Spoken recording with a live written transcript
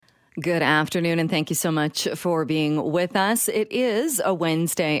Good afternoon, and thank you so much for being with us. It is a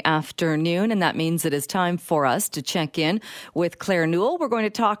Wednesday afternoon, and that means it is time for us to check in with Clair Newell. We're going to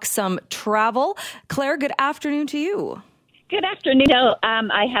talk some travel. Claire, good afternoon to you. Good afternoon.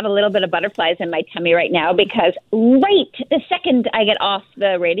 I have a little bit of butterflies in my tummy right now because right the second I get off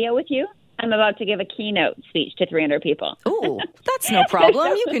the radio with you, I'm about to give a keynote speech to 300 people. Oh, that's no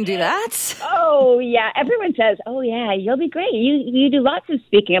problem. You can do that. Oh, yeah. Everyone says, oh, yeah, you'll be great. You do lots of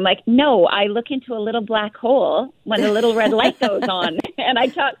speaking. I'm like, no, I look into a little black hole when the little red light goes on, and I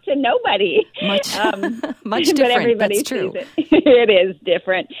talk to nobody. Much different. But everybody That's true. sees it. It is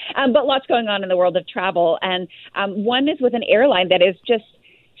different. But lots going on in the world of travel. And one is with an airline that is just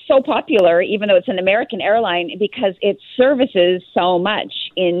so popular, even though it's an American airline, because it services so much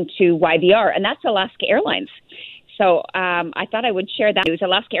into YVR, and that's Alaska Airlines. So I thought I would share that news.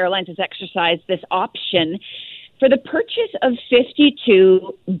 Alaska Airlines has exercised this option for the purchase of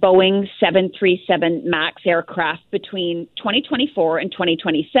 52 Boeing 737 MAX aircraft between 2024 and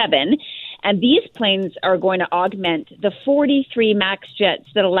 2027. And these planes are going to augment the 43 MAX jets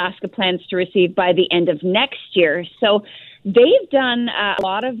that Alaska plans to receive by the end of next year. So they've done a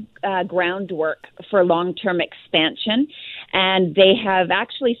lot of groundwork for long-term expansion, and they have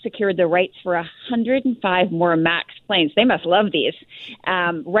actually secured the rights for 105 more MAX planes. They must love these,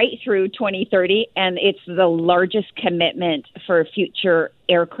 right through 2030, and it's the largest commitment for future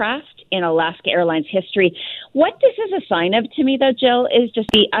aircraft in Alaska Airlines history. What this is a sign of to me, though, Jill, is just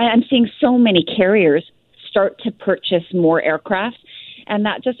I'm seeing so many carriers start to purchase more aircraft. And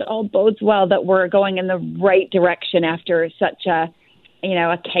that just all bodes well that we're going in the right direction after such a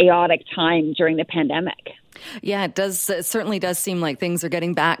chaotic time during the pandemic. Yeah, it does. It certainly does seem like things are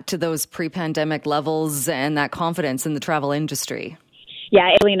getting back to those pre-pandemic levels and that confidence in the travel industry. Yeah,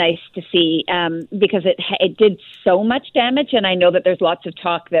 it's really nice to see because it did so much damage. And I know that there's lots of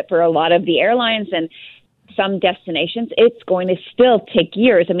talk that for a lot of the airlines and some destinations, it's going to still take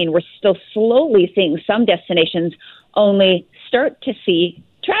years. I mean, we're still slowly seeing some destinations only start to see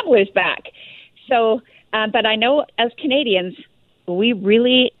travelers back. So, but I know as Canadians, we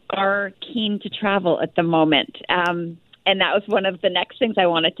really are keen to travel at the moment. And that was one of the next things I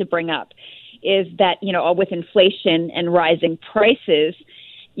wanted to bring up is that, with inflation and rising prices,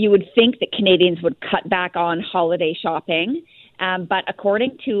 you would think that Canadians would cut back on holiday shopping. But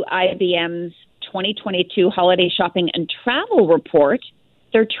according to IBM's 2022 Holiday Shopping and Travel Report,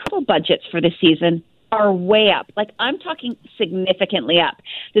 their travel budgets for the season are way up. Like, I'm talking significantly up.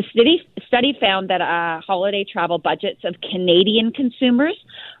 The study found that holiday travel budgets of Canadian consumers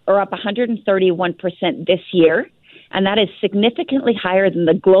are up 131% this year, and that is significantly higher than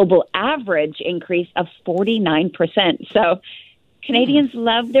the global average increase of 49%. So Canadians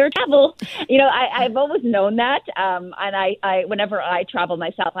love their travel. I've always known that. And I, whenever I travel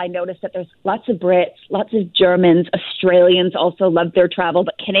myself, I notice that there's lots of Brits, lots of Germans, Australians also love their travel,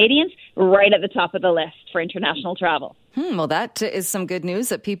 but Canadians right at the top of the list for international travel. Well, that is some good news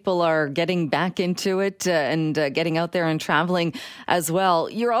that people are getting back into it and getting out there and traveling as well.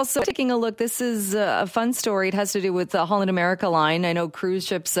 You're also taking a look. This is a fun story. It has to do with the Holland America line. I know cruise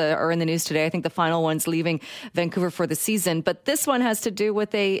ships are in the news today. I think the final one's leaving Vancouver for the season. But this one has to do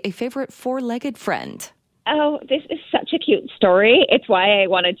with a favorite four-legged friend. Oh, this is such a cute story. It's why I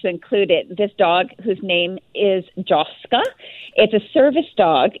wanted to include it. This dog, whose name is Joska, it's a service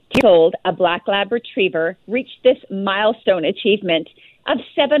dog, told a black lab retriever, reached this milestone achievement of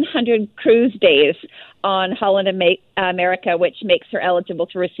 700 cruise days on Holland America, which makes her eligible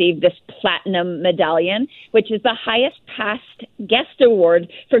to receive this platinum medallion, which is the highest past guest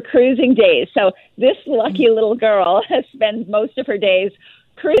award for cruising days. So this lucky little girl has spent most of her days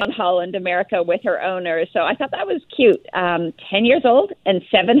cruising on Holland America with her owner. So I thought that was cute. 10 years old and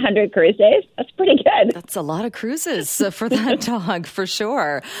 700 cruise days. That's pretty good. That's a lot of cruises for that dog, for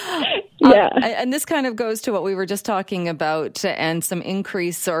sure. Yeah. And this kind of goes to what we were just talking about and some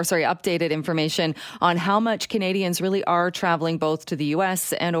updated information on how much Canadians really are traveling both to the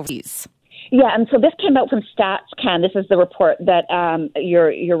U.S. and overseas. Yeah, and so this came out from StatsCan. This is the report that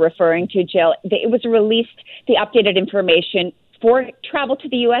you're referring to, Jill. It was released, the updated information for travel to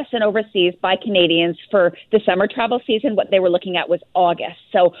the U.S. and overseas by Canadians for the summer travel season. What they were looking at was August.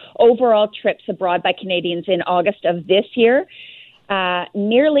 So overall trips abroad by Canadians in August of this year,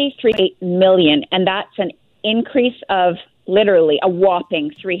 nearly 3 million. And that's an increase of literally a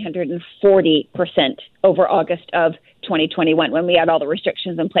whopping 340% over August of 2021 when we had all the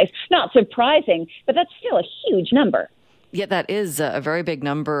restrictions in place. Not surprising, but that's still a huge number. Yeah, that is a very big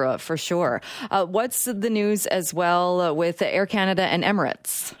number for sure. What's the news as well with Air Canada and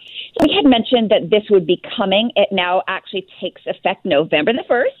Emirates? We had mentioned that this would be coming. It now actually takes effect November the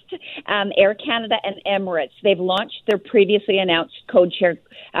 1st. Air Canada and Emirates, they've launched their previously announced code share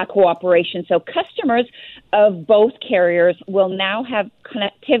cooperation. So customers of both carriers will now have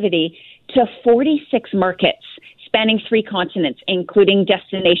connectivity to 46 markets spanning 3 continents, including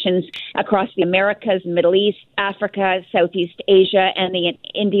destinations across the Americas, Middle East, Africa, Southeast Asia, and the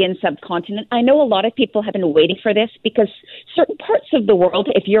Indian subcontinent. I know a lot of people have been waiting for this because certain parts of the world,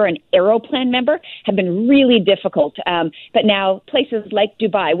 if you're an Aeroplan member, have been really difficult. But now places like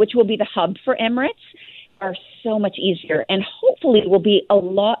Dubai, which will be the hub for Emirates, are so much easier and hopefully will be a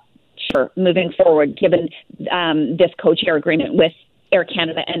lot cheaper moving forward, given this code-share agreement with Air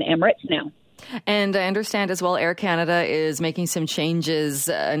Canada and Emirates now. And I understand as well, Air Canada is making some changes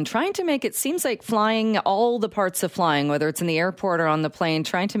and trying to make it seems like flying, all the parts of flying, whether it's in the airport or on the plane,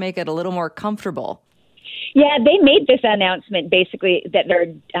 trying to make it a little more comfortable. Yeah, they made this announcement basically that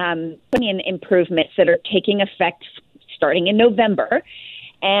they're putting in improvements that are taking effect starting in November.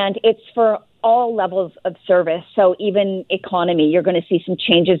 And it's for all levels of service. So even economy, you're going to see some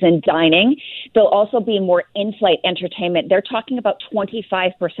changes in dining. There'll also be more in-flight entertainment. They're talking about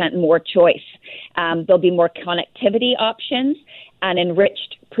 25% more choice. There'll be more connectivity options, an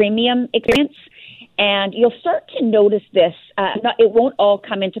enriched premium experience. And you'll start to notice this. It won't all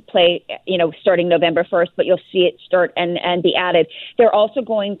come into play, starting November 1st, but you'll see it start and be added. They're also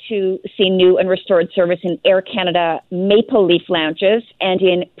going to see new and restored service in Air Canada Maple Leaf lounges and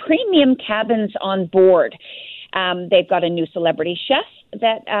in premium cabins on board. They've got a new celebrity chef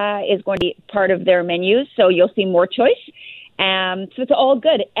that is going to be part of their menus, so you'll see more choice. So it's all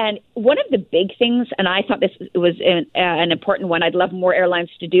good. And one of the big things, and I thought this was an important one, I'd love more airlines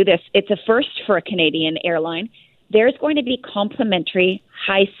to do this. It's a first for a Canadian airline. There's going to be complimentary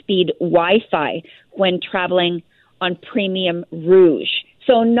high-speed Wi-Fi when traveling on Premium Rouge.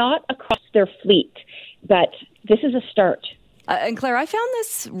 So not across their fleet, but this is a start. And Claire, I found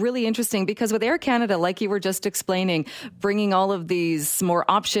this really interesting because with Air Canada, like you were just explaining, bringing all of these more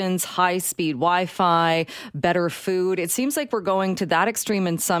options, high-speed Wi-Fi, better food, it seems like we're going to that extreme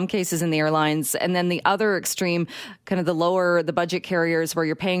in some cases in the airlines. And then the other extreme, kind of the budget carriers where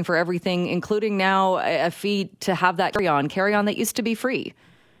you're paying for everything, including now a fee to have that carry-on that used to be free.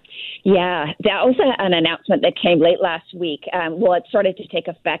 Yeah, that was an announcement that came late last week. It started to take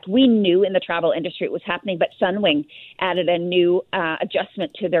effect. We knew in the travel industry it was happening, but Sunwing added a new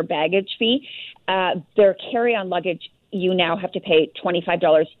adjustment to their baggage fee. Their carry-on luggage, you now have to pay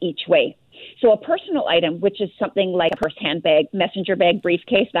 $25 each way. So a personal item, which is something like a purse, handbag, messenger bag,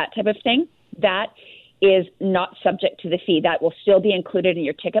 briefcase, that type of thing, that is not subject to the fee. That will still be included in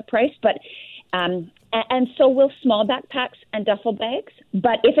your ticket price, but and so will small backpacks and duffel bags.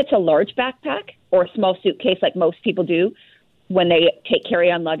 But if it's a large backpack or a small suitcase like most people do when they take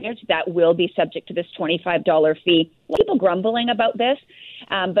carry-on luggage, that will be subject to this $25 fee. People grumbling about this,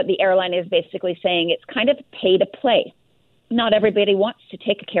 but the airline is basically saying it's kind of pay to play. Not everybody wants to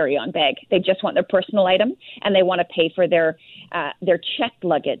take a carry-on bag. They just want their personal item, and they want to pay for their checked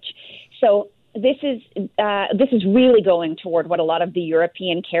luggage. So this is really going toward what a lot of the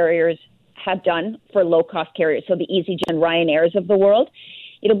European carriers have done for low-cost carriers, so the EasyJet and Ryanairs of the world.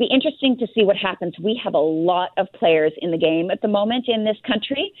 It'll be interesting to see what happens. We have a lot of players in the game at the moment in this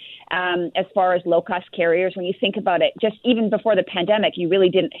country as far as low-cost carriers. When you think about it, just even before the pandemic, you really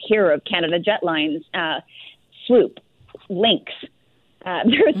didn't hear of Canada Jetlines, Swoop, Lynx.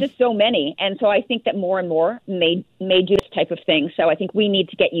 There are just so many. And so I think that more and more may do this type of thing. So I think we need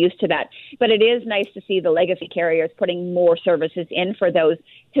to get used to that. But it is nice to see the legacy carriers putting more services in for those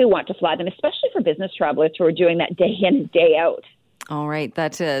who want to fly them, especially for business travelers who are doing that day in, day out. All right.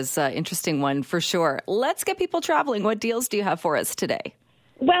 That is an interesting one for sure. Let's get people traveling. What deals do you have for us today?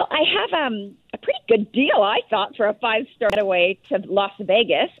 Well, I have a pretty good deal, I thought, for a 5-star getaway to Las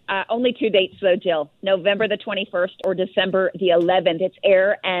Vegas. Only 2 dates, though, Jill. November the 21st or December the 11th. It's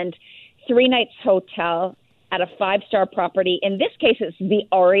air and 3 nights hotel at a 5-star property. In this case, it's the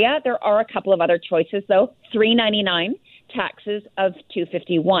Aria. There are a couple of other choices, though. $399, taxes of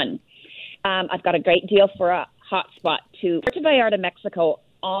 $251. I've got a great deal for a hotspot to Puerto Vallarta, Mexico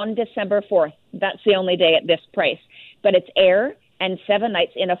on December 4th. That's the only day at this price. But it's air and 7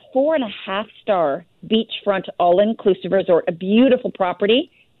 nights in a 4.5-star beachfront all-inclusive resort, a beautiful property,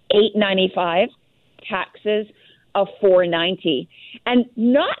 $895, taxes of $490. And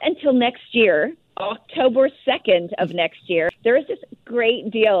not until next year, October 2nd of next year, there is this great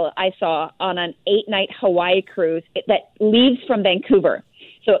deal I saw on an 8-night Hawaii cruise that leaves from Vancouver.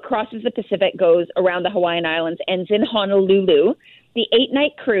 So it crosses the Pacific, goes around the Hawaiian Islands, ends in Honolulu. The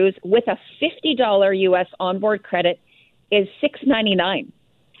 8-night cruise with a $50 U.S. onboard credit is $699,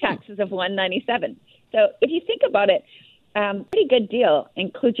 taxes of $197. So if you think about it, Pretty good deal.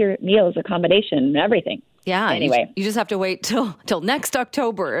 Includes your meals, accommodation, and everything. Yeah. Anyway, you just have to wait till next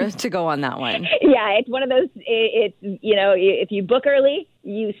October to go on that one. Yeah, it's one of those. It's if you book early,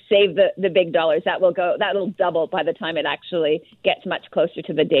 you save the big dollars. That'll double by the time it actually gets much closer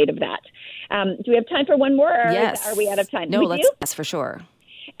to the date of that. Do we have time for one more? Or yes. Are we out of time? No, yes, for sure.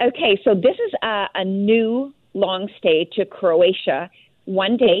 Okay, so this is a new long stay to Croatia.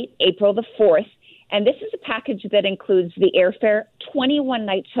 One date, April the 4th. And this is a package that includes the airfare, 21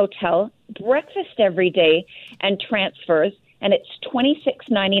 nights hotel, breakfast every day, and transfers. And it's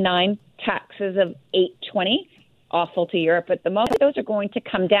 $26.99, taxes of $8.20. Awful to Europe at the moment. Those are going to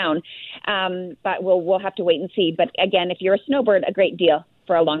come down, but we'll have to wait and see. But again, if you're a snowbird, a great deal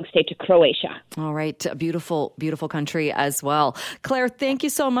for a long stay to Croatia. All right. A beautiful, beautiful country as well. Claire, thank you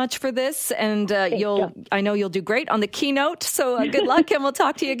so much for this. And I know you'll do great on the keynote. So good luck, and we'll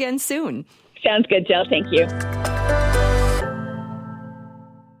talk to you again soon. Sounds good, Jill. Thank you.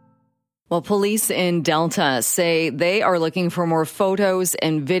 Well, police in Delta say they are looking for more photos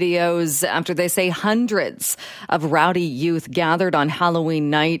and videos after they say hundreds of rowdy youth gathered on Halloween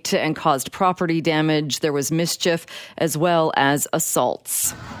night and caused property damage. There was mischief as well as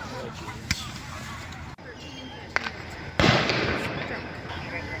assaults.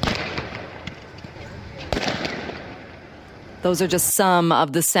 Those are just some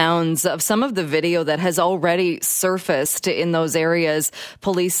of the sounds of some of the video that has already surfaced in those areas.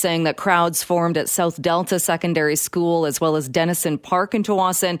 Police saying that crowds formed at South Delta Secondary School as well as Denison Park in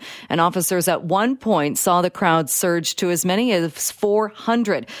Tawasin, and officers at one point saw the crowd surge to as many as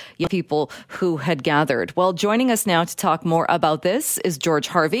 400 young people who had gathered. Well, joining us now to talk more about this is George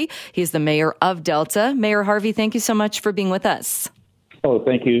Harvey. He's the mayor of Delta. Mayor Harvey, thank you so much for being with us. Oh,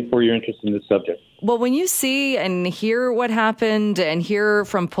 thank you for your interest in this subject. Well, when you see and hear what happened and hear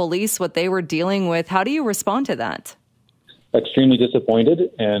from police what they were dealing with, how do you respond to that? Extremely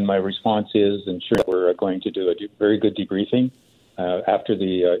disappointed, and my response is ensure that we're going to do a very good debriefing. After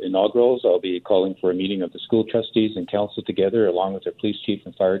the inaugurals, I'll be calling for a meeting of the school trustees and council together, along with their police chief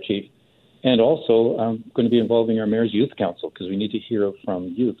and fire chief. And also, I'm going to be involving our mayor's youth council because we need to hear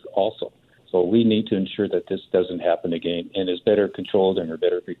from youth also. So we need to ensure that this doesn't happen again and is better controlled and are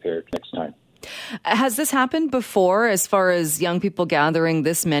better prepared next time. Has this happened before as far as young people gathering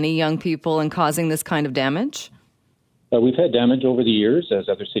this many young people and causing this kind of damage? We've had damage over the years, as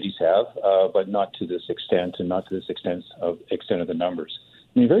other cities have, but not to this extent and not to this extent of the numbers.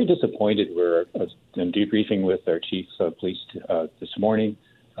 I mean, very disappointed. We're in debriefing with our chief of police this morning.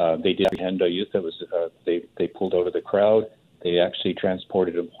 They did apprehend a youth that was they pulled out of the crowd. They actually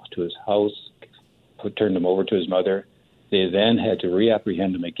transported him to his house, turned him over to his mother. They then had to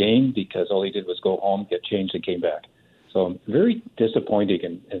reapprehend him again because all he did was go home, get changed, and came back. So I'm very disappointed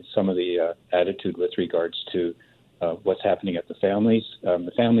in some of the attitude with regards to what's happening at the families.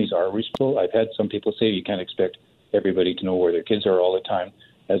 The families are responsible. I've had some people say you can't expect everybody to know where their kids are all the time.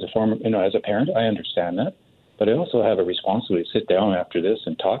 As a parent, I understand that, but I also have a responsibility to sit down after this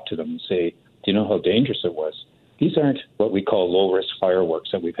and talk to them and say, do you know how dangerous it was? These aren't what we call low-risk fireworks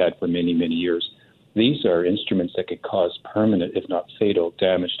that we've had for many, many years. These are instruments that could cause permanent, if not fatal,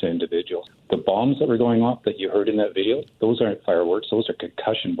 damage to individuals. The bombs that were going off that you heard in that video, those aren't fireworks, those are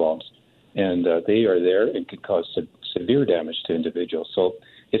concussion bombs. And they are there and could cause severe damage to individuals. So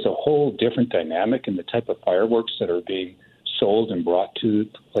it's a whole different dynamic in the type of fireworks that are being sold and brought to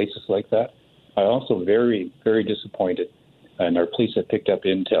places like that. I'm also very, very disappointed, and our police have picked up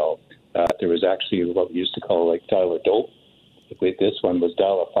intel. There was actually what we used to call like dial a dope. With this one was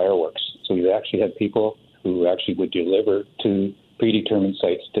dial a fireworks. So we actually had people who actually would deliver to predetermined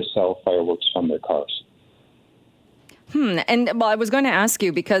sites to sell fireworks from their cars. And well, I was going to ask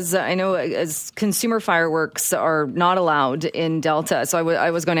you because I know as consumer fireworks are not allowed in Delta. So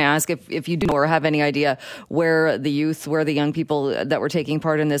I was going to ask if you do or have any idea where the young people that were taking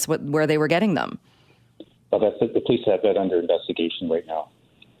part in this, where they were getting them. Well, the police have that under investigation right now.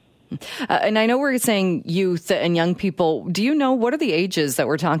 And I know we're saying youth and young people. Do you know what are the ages that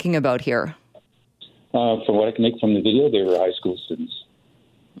we're talking about here? From what I can make from the video, they were high school students.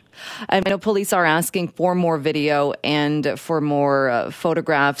 I know police are asking for more video and for more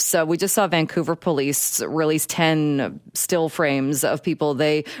photographs. We just saw Vancouver police release 10 still frames of people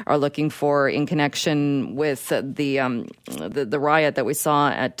they are looking for in connection with the riot that we saw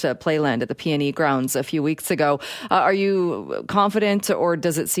at Playland at the P&E grounds a few weeks ago. Are you confident, or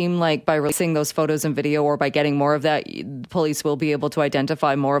does it seem like by releasing those photos and video or by getting more of that, police will be able to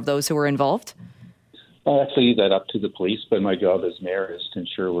identify more of those who were involved? I'll actually leave that up to the police, but my job as mayor is to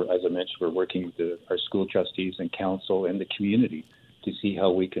ensure, as I mentioned, we're working with our school trustees and council and the community to see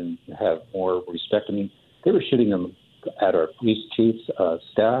how we can have more respect. I mean, they were shooting them at our police chiefs,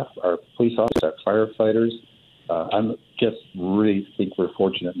 staff, our police officers, our firefighters. I'm just really think we're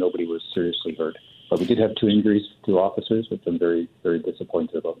fortunate nobody was seriously hurt. But we did have 2 injuries, 2 officers, which I'm very, very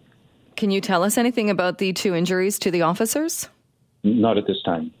disappointed about. Can you tell us anything about the 2 injuries to the officers? Not at this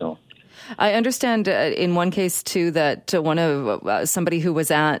time, no. I understand in one case, too, that one of somebody who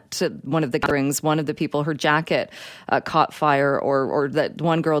was at one of the gatherings, one of the people, her jacket caught fire, or that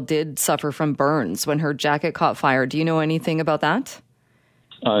one girl did suffer from burns when her jacket caught fire. Do you know anything about that?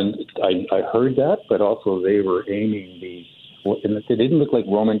 I heard that, but also they were aiming they didn't look like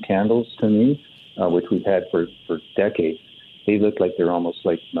Roman candles to me, which we've had for decades. They look like they're almost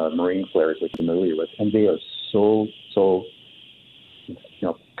like marine flares, which I'm familiar with, and they are so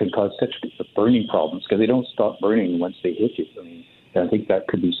can cause such burning problems because they don't stop burning once they hit you. I mean, I think that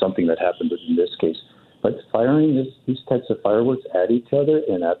could be something that happened in this case. But firing these types of fireworks at each other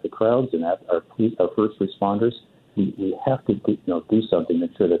and at the crowds and at our first responders, we have to do something to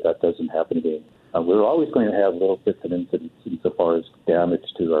make sure that doesn't happen again. We're always going to have little bits of incidents insofar as damage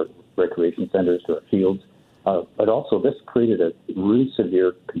to our recreation centers, to our fields. But also this created a really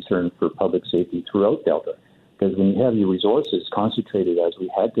severe concern for public safety throughout Delta. Because when you have your resources concentrated as we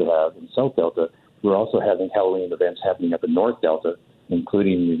had to have in South Delta, we're also having Halloween events happening up in North Delta,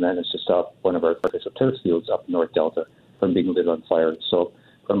 including we managed to stop one of our artificial turf fields up in North Delta from being lit on fire. So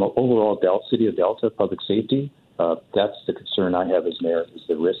from an overall City of Delta public safety, that's the concern I have as mayor, is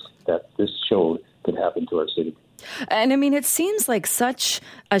the risk that this showed could happen to our city. And I mean, it seems like such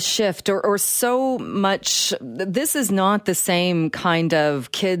a shift or so much. This is not the same kind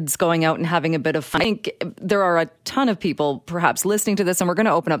of kids going out and having a bit of fun. I think there are a ton of people perhaps listening to this, and we're going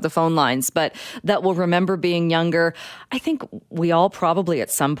to open up the phone lines, but that will remember being younger. I think we all probably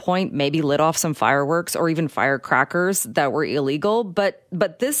at some point maybe lit off some fireworks or even firecrackers that were illegal. But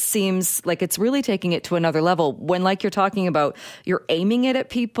this seems like it's really taking it to another level when, like you're talking about, you're aiming it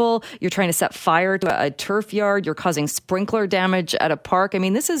at people, you're trying to set fire to a turf yard, you're causing sprinkler damage at a park. I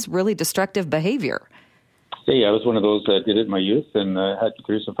mean, this is really destructive behavior. Yeah, I was one of those that did it in my youth and had to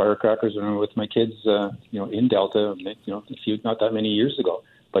throw some firecrackers with my kids, in Delta, not that many years ago.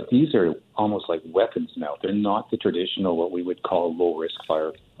 But these are almost like weapons now. They're not the traditional, what we would call low-risk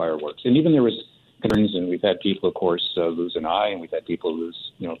fireworks. And even there was concerns, and we've had people, of course, lose an eye, and we've had people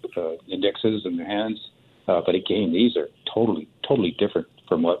lose, indexes in their hands. But again, these are totally different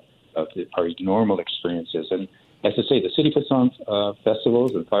from what our normal experience is. And as I say, the city puts on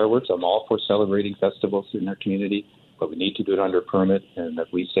festivals and fireworks. I'm all for celebrating festivals in our community, but we need to do it under permit. And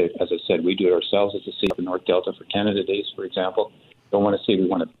that we say, as I said, we do it ourselves as a city in North Delta for Canada Days, for example. Don't want to say we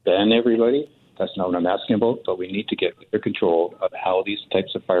want to ban everybody. That's not what I'm asking about. But we need to get under control of how these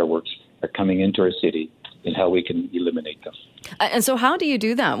types of fireworks are coming into our city and how we can eliminate them. And so how do you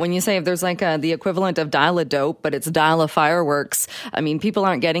do that? When you say if there's like the equivalent of dial-a-dope, but it's dial-a-fireworks, I mean, people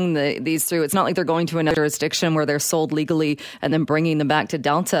aren't getting these through. It's not like they're going to another jurisdiction where they're sold legally and then bringing them back to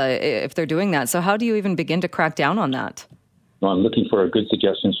Delta if they're doing that. So how do you even begin to crack down on that? Well, I'm looking for good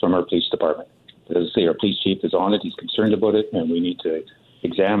suggestions from our police department. As I say, our police chief is on it. He's concerned about it, and we need to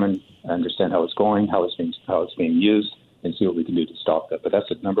examine, understand how it's going, how it's being used, and see what we can do to stop that. But that's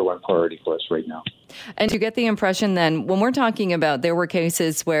the number one priority for us right now. And you get the impression then, when we're talking about, there were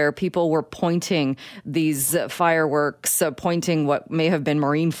cases where people were pointing these fireworks, pointing what may have been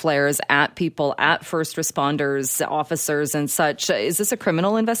marine flares at people, at first responders, officers and such. Is this a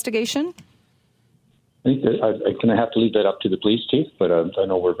criminal investigation? I think that I'm going to have to leave that up to the police chief, but I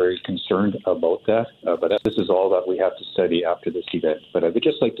know we're very concerned about that. But this is all that we have to study after this event. But I would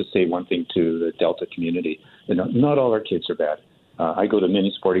just like to say one thing to the Delta community. Not all our kids are bad. I go to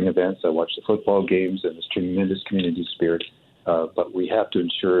many sporting events. I watch the football games, and there's tremendous community spirit. But we have to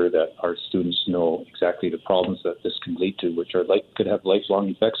ensure that our students know exactly the problems that this can lead to, which could have lifelong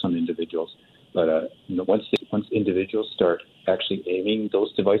effects on individuals. But once individuals start actually aiming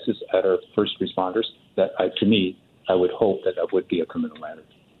those devices at our first responders, to me, I would hope that would be a criminal matter.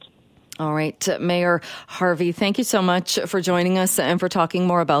 All right, Mayor Harvey, thank you so much for joining us and for talking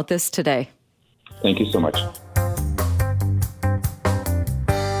more about this today. Thank you so much.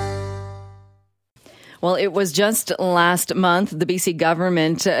 Well, it was just last month the BC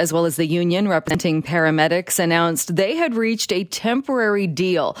government, as well as the union representing paramedics, announced they had reached a temporary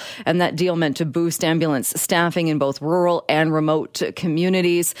deal. And that deal meant to boost ambulance staffing in both rural and remote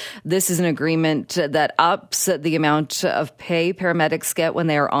communities. This is an agreement that ups the amount of pay paramedics get when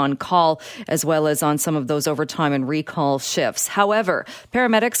they are on call, as well as on some of those overtime and recall shifts. However,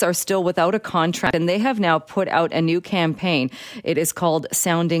 paramedics are still without a contract, and they have now put out a new campaign. It is called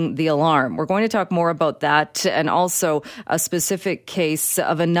Sounding the Alarm. We're going to talk more about about that and also a specific case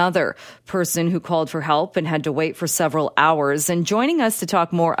of another person who called for help and had to wait for several hours. And joining us to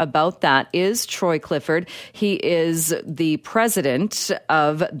talk more about that is Troy Clifford. He is the president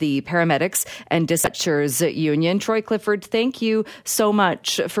of the Paramedics and Dispatchers Union. Troy Clifford, thank you so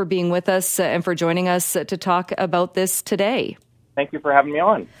much for being with us and for joining us to talk about this today. Thank you for having me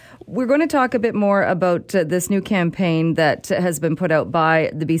on. We're going to talk a bit more about this new campaign that has been put out by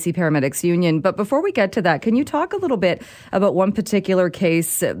the BC Paramedics Union. But before we get to that, can you talk a little bit about one particular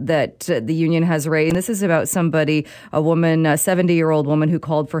case that the union has raised? This is about somebody, a woman, a 70-year-old woman who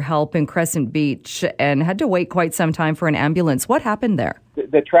called for help in Crescent Beach and had to wait quite some time for an ambulance. What happened there?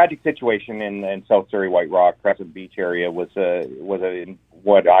 The tragic situation in South Surrey, White Rock, Crescent Beach area was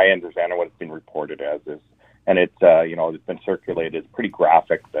what I understand and what it's been reported as is. And it's it's been circulated. It's pretty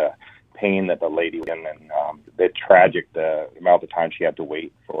graphic, the pain that the lady was in, and the tragic, the amount of time she had to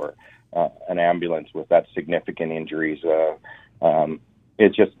wait for an ambulance with that significant injuries.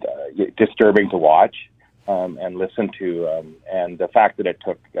 It's just disturbing to watch and listen to. And the fact that it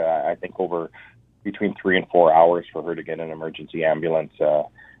took, I think, over between 3 and 4 hours for her to get an emergency ambulance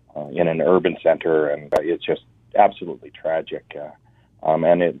in an urban center, and it's just absolutely tragic.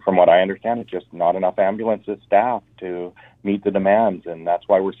 From what I understand, it's just not enough ambulances staffed to meet the demands, and that's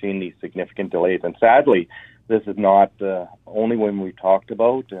why we're seeing these significant delays. And sadly, this is not the only one we've talked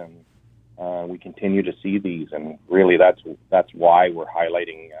about, and we continue to see these. And really, that's why we're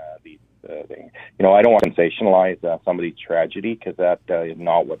highlighting these things. I don't want to sensationalize somebody's tragedy, because that is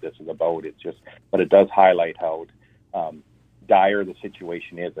not what this is about. But it does highlight how dire the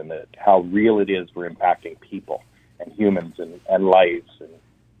situation is, and how real it is for impacting people and humans and lives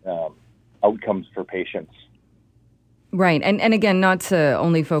and outcomes for patients. Right. And again, not to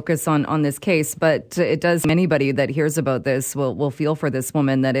only focus on this case, but it does, anybody that hears about this will feel for this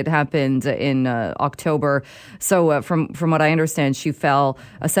woman, that it happened in October. So from what I understand, she fell,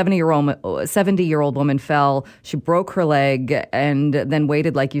 a 70-year-old woman fell, she broke her leg and then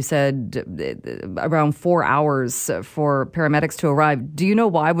waited, like you said, around 4 hours for paramedics to arrive. Do you know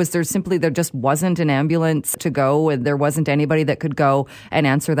why? Was there just wasn't an ambulance to go, and there wasn't anybody that could go and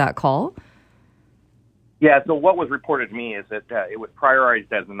answer that call? Yeah, so what was reported to me is that it was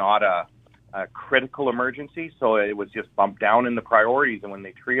prioritized as not a critical emergency, so it was just bumped down in the priorities and when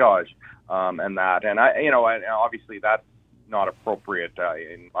they triage and obviously that's not appropriate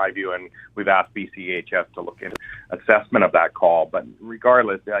in my view, and we've asked BCHS to look into assessment of that call. But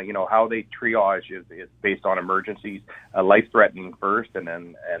regardless, how they triage is based on emergencies, life-threatening first, and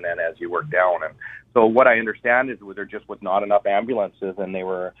then as you work down. And so what I understand is there just was not enough ambulances, and they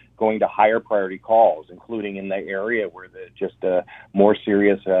were going to higher priority calls, including in the area where more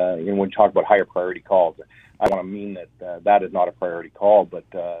serious. When we talk about higher priority calls, I want to mean that that is not a priority call, but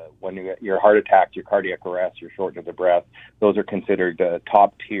when your heart attack, your cardiac arrest, your shortness of breath, those are considered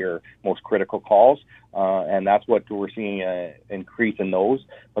top tier, most critical calls, and that's what we're seeing increase in those.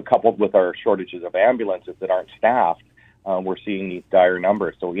 But coupled with our shortages of ambulances that aren't staffed, we're seeing these dire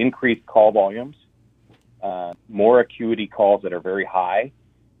numbers. So increased call volumes, more acuity calls that are very high,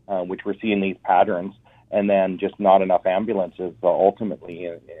 which we're seeing these patterns, and then just not enough ambulances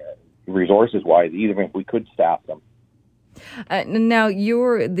ultimately. Resources-wise, even if we could staff them. Now,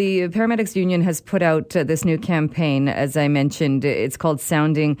 the Paramedics Union has put out this new campaign, as I mentioned. It's called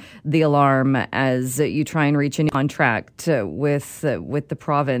Sounding the Alarm, as you try and reach a new contract with the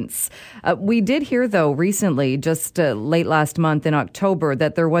province. We did hear, though, recently, just late last month in October,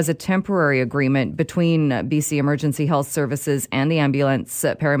 that there was a temporary agreement between BC Emergency Health Services and the ambulance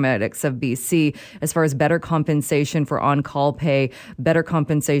paramedics of BC as far as better compensation for on-call pay, better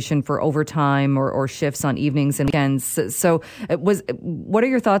compensation for overtime or shifts on evenings and weekends. So what are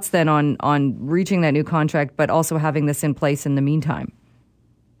your thoughts then on reaching that new contract, but also having this in place in the meantime?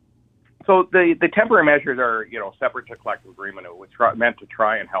 So the temporary measures are, separate to collective agreement. It was meant to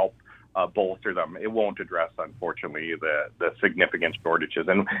try and help bolster them. It won't address, unfortunately, the significant shortages.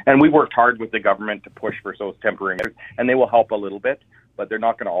 And we worked hard with the government to push for those temporary measures, and they will help a little bit, but they're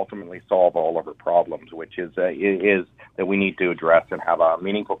not going to ultimately solve all of our problems, which is that we need to address and have a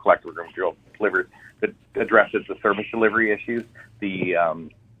meaningful collective agreement delivered that addresses the service delivery issues, the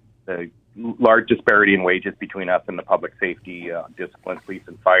large disparity in wages between us and the public safety, discipline, police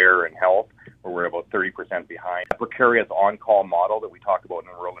and fire and health, where we're about 30% behind. A precarious on-call model that we talk about in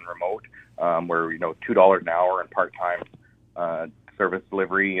rural and remote, where $2 an hour and part-time service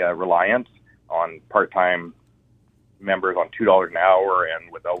delivery reliance on part-time members on $2 an hour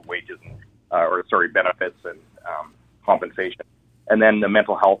and without wages benefits and compensation. and then the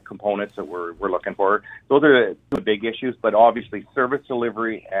mental health components that we're looking for. Those are the big issues, but obviously service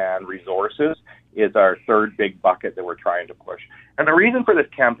delivery and resources is our third big bucket that we're trying to push. And the reason for this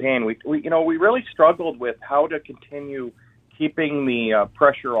campaign, we really struggled with how to continue keeping the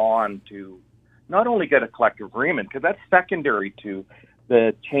pressure on to not only get a collective agreement, because that's secondary to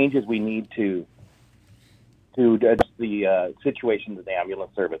the changes we need to address the situation of the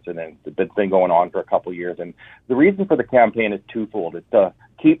ambulance service, and it's been going on for a couple of years. And the reason for the campaign is twofold. It's to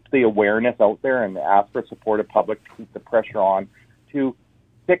keep the awareness out there and ask for support of public to keep the pressure on to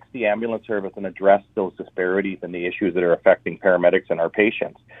fix the ambulance service and address those disparities and the issues that are affecting paramedics and our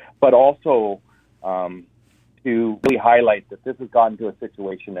patients. But also to really highlight that this has gotten to a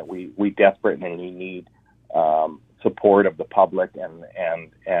situation that we desperately need support of the public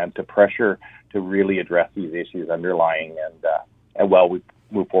and to pressure to really address these issues underlying and while we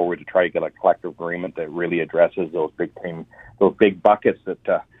move forward to try to get a collective agreement that really addresses those big buckets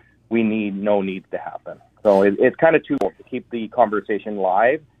that we needs to happen. So it's kind of twofold to keep the conversation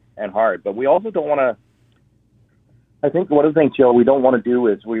live and hard, but we also don't want to. I think one of the things, Jill, we don't want to do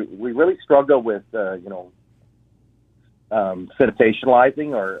is we really struggle with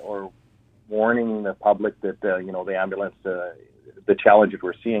sensationalizing or warning the public that the ambulance the challenges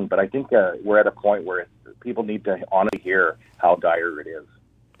we're seeing. But I think we're at a point where people need to honestly hear how dire it is.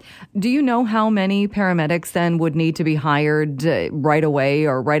 Do you know how many paramedics then would need to be hired right away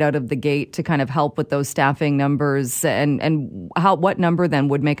or right out of the gate to kind of help with those staffing numbers, and what number then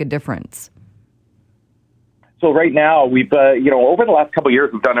would make a difference? So right now, we've over the last couple of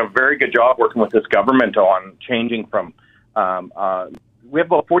years, we've done a very good job working with this government on changing from. We have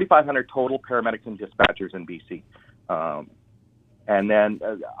about 4,500 total paramedics and dispatchers in BC, and then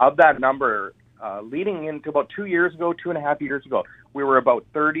of that number, leading into about 2.5 years ago, we were about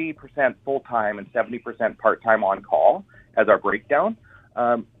 30% full-time and 70% part-time on call as our breakdown.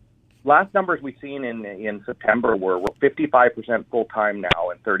 Last numbers we've seen in September we're 55% full-time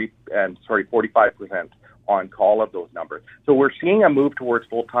now and 45% on call of those numbers. So we're seeing a move towards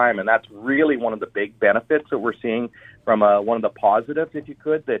full-time, and that's really one of the big benefits that we're seeing from one of the positives, if you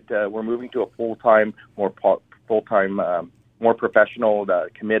could, that we're moving to a full-time, more professional,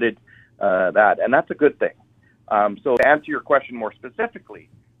 committed, and that's a good thing. So to answer your question more specifically,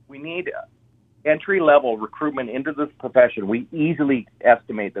 we need entry-level recruitment into this profession. We easily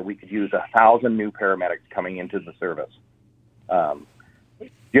estimate that we could use 1,000 new paramedics coming into the service.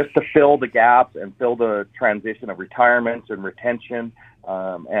 Just to fill the gaps and fill the transition of retirements and retention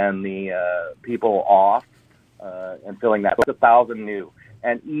and the people off and filling that. It's 1,000 new.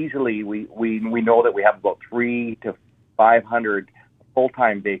 And easily we know that we have about 300 to 500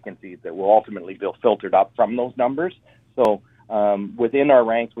 full-time vacancies that will ultimately be filtered up from those numbers. So within our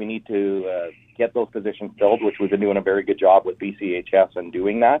ranks, we need to get those positions filled, which we've been doing a very good job with BCHS in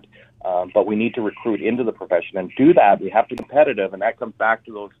doing that. But we need to recruit into the profession, and do that, we have to be competitive, and that comes back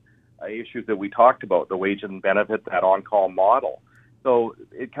to those issues that we talked about, the wage and benefits, that on-call model. So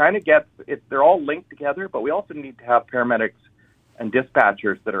it kind of they're all linked together, but we also need to have paramedics and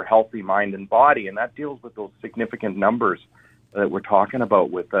dispatchers that are healthy mind and body, and that deals with those significant numbers that we're talking about.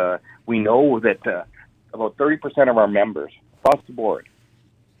 We know that about 30% of our members across the board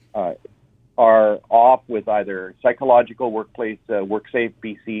are off with either psychological workplace WorkSafe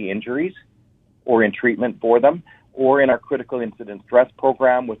BC injuries or in treatment for them, or in our critical incident stress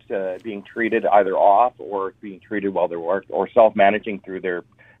program, which being treated either off or being treated while they're work, or self-managing through their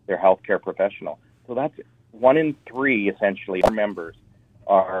healthcare professional. So that's 1 in 3, essentially, our members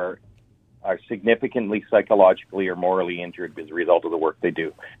are significantly psychologically or morally injured as a result of the work they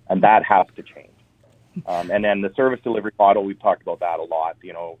do, and that has to change. And then the service delivery model, we've talked about that a lot.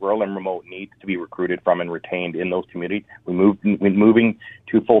 Rural and remote needs to be recruited from and retained in those communities. Moving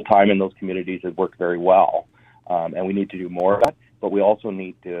to full-time in those communities has worked very well, and we need to do more of that. But we also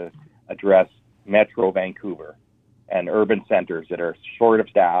need to address Metro Vancouver and urban centers that are short of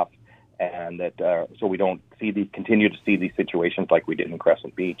staff, and that so we don't continue to see these situations like we did in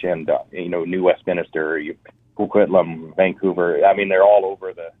Crescent Beach and New Westminster, Coquitlam, Vancouver. I mean, they're all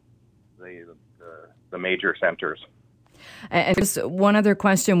over the major centers. And just one other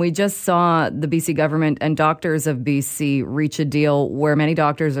question. We just saw the BC government and Doctors of BC reach a deal where many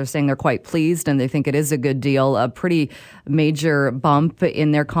doctors are saying they're quite pleased and they think it is a good deal, a pretty major bump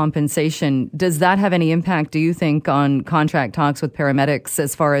in their compensation. Does that have any impact, do you think, on contract talks with paramedics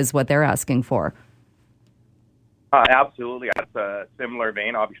as far as what they're asking for? Absolutely. That's a similar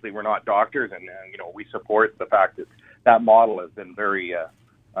vein. Obviously, we're not doctors, and we support the fact that model has been very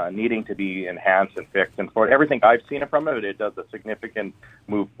needing to be enhanced and fixed. And for everything I've seen from it, it does a significant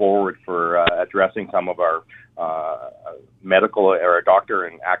move forward for addressing some of our medical or doctor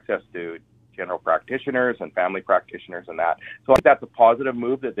and access to general practitioners and family practitioners and that. So I think that's a positive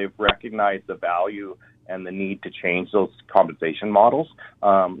move that they've recognized the value and the need to change those compensation models.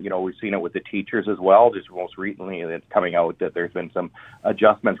 We've seen it with the teachers as well. Just most recently, it's coming out that there's been some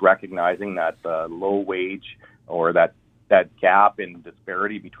adjustments recognizing that low wage or that gap in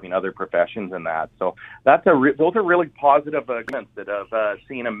disparity between other professions and that. So those are really positive events that have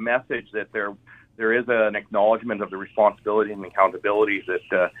seen a message that there is an acknowledgement of the responsibility and accountabilities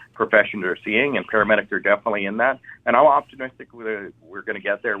that professions are seeing, and paramedics are definitely in that. And I'm optimistic we're going to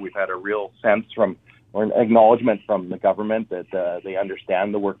get there. We've had a real sense or an acknowledgement from the government that they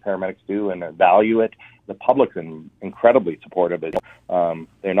understand the work paramedics do and value it. The public's incredibly supportive of it.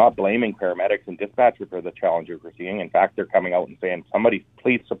 They're not blaming paramedics and dispatchers for the challenges we're seeing. In fact, they're coming out and saying, somebody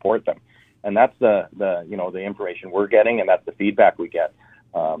please support them. And that's the information we're getting, and that's the feedback we get.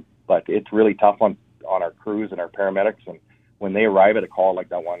 But it's really tough on our crews and our paramedics, and when they arrive at a call like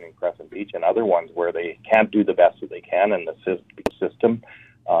that one in Crescent Beach and other ones where they can't do the best that they can in the system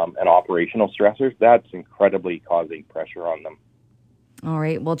and operational stressors, that's incredibly causing pressure on them. All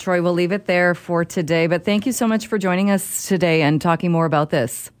right. Well, Troy, we'll leave it there for today, but thank you so much for joining us today and talking more about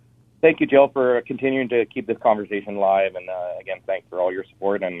this. Thank you, Jill, for continuing to keep this conversation live. And again, thanks for all your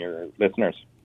support and your listeners.